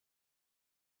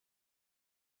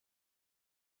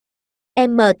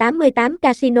M88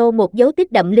 Casino, một dấu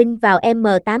tích đậm link vào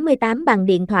M88 bằng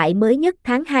điện thoại mới nhất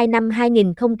tháng 2 năm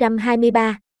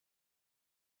 2023.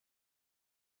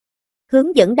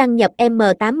 Hướng dẫn đăng nhập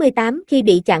M88 khi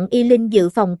bị chặn link dự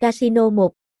phòng Casino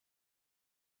 1.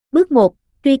 Bước 1.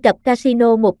 Truy cập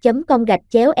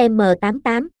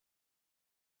casino1.com/M88.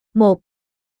 1.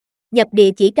 Nhập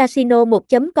địa chỉ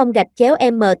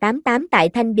casino1.com/M88 tại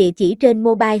thanh địa chỉ trên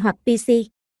mobile hoặc PC.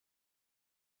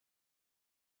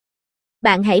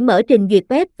 Bạn hãy mở trình duyệt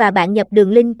web và bạn nhập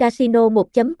đường link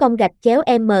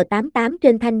casino1.com/M88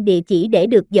 trên thanh địa chỉ để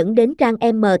được dẫn đến trang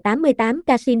M88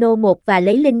 Casino 1 và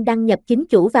lấy link đăng nhập chính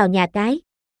chủ vào nhà cái.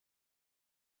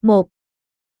 1.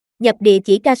 Nhập địa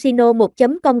chỉ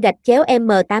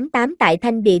casino1.com/M88 tại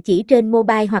thanh địa chỉ trên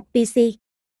mobile hoặc PC.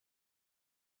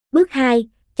 Bước 2.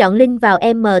 Chọn link vào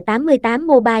M88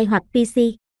 mobile hoặc PC.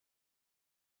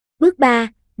 Bước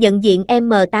 3. Nhận diện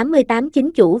M88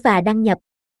 chính chủ và đăng nhập.